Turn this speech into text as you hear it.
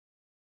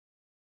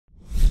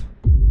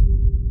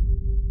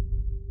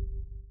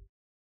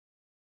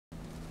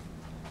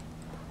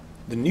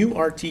The new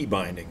RT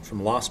binding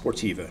from La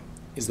Sportiva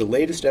is the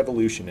latest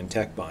evolution in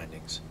tech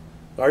bindings.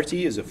 RT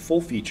is a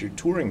full-featured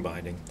touring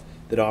binding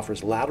that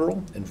offers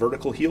lateral and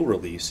vertical heel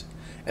release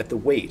at the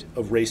weight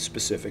of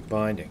race-specific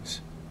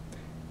bindings.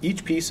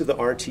 Each piece of the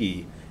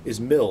RT is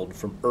milled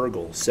from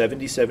Ergel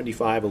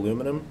 7075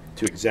 aluminum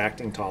to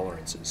exacting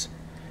tolerances.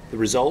 The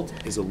result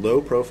is a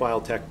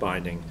low-profile tech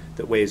binding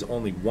that weighs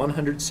only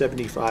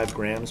 175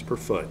 grams per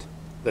foot.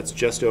 That's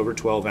just over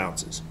 12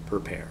 ounces per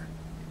pair.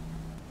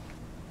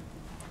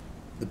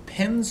 The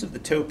pins of the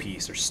toe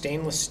piece are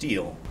stainless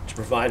steel to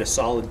provide a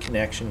solid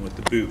connection with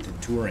the boot in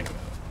touring mode.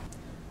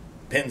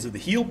 The pins of the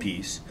heel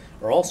piece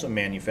are also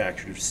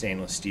manufactured of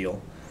stainless steel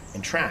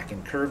and track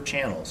in curved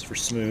channels for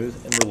smooth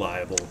and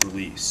reliable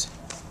release.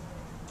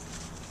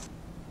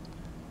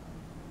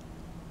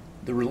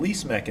 The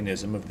release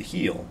mechanism of the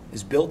heel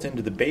is built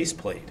into the base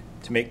plate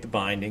to make the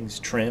bindings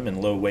trim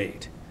and low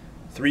weight.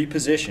 3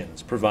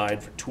 positions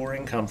provide for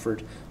touring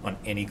comfort on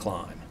any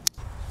climb.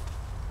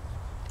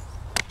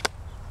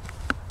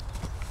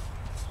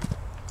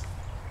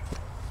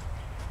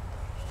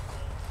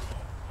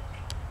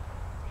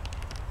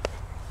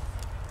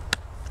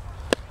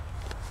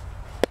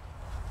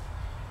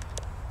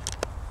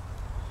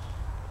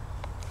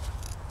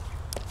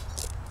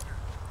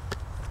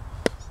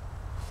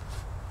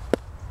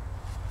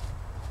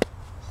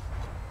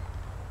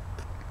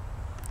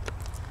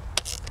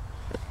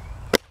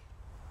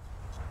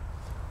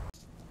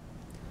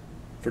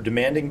 For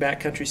demanding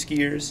backcountry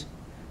skiers,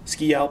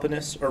 ski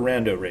alpinists, or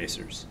rando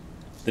racers,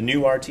 the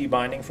new RT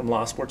binding from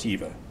La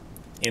Sportiva,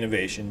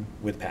 innovation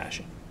with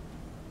passion.